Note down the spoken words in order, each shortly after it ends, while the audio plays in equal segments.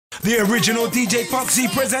The original DJ Foxy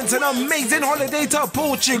presents an amazing holiday to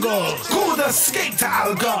Portugal called Escape to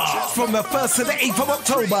Algarve. From the 1st to the 8th of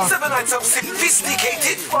October, 7 nights of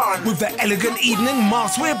sophisticated fun with the elegant evening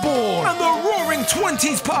Mass We're Born and the roaring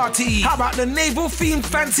 20s party. How about the naval themed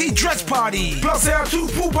fancy dress party? Plus there are 2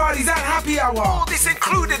 pool parties at happy hour. All this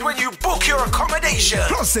included when you book your accommodation.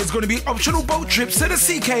 Plus there's going to be optional boat trips to the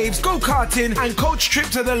sea caves, go-karting and coach trip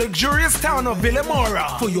to the luxurious town of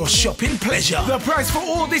Villamora for your shopping pleasure. The price for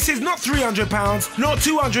all this is not £300, not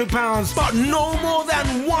 £200, but no more than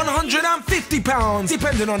 £150,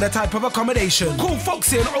 depending on the type of accommodation. Call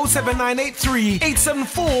Foxy on 07983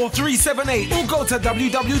 874 378 or go to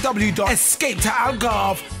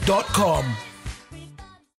www.escapetoalgarve.com.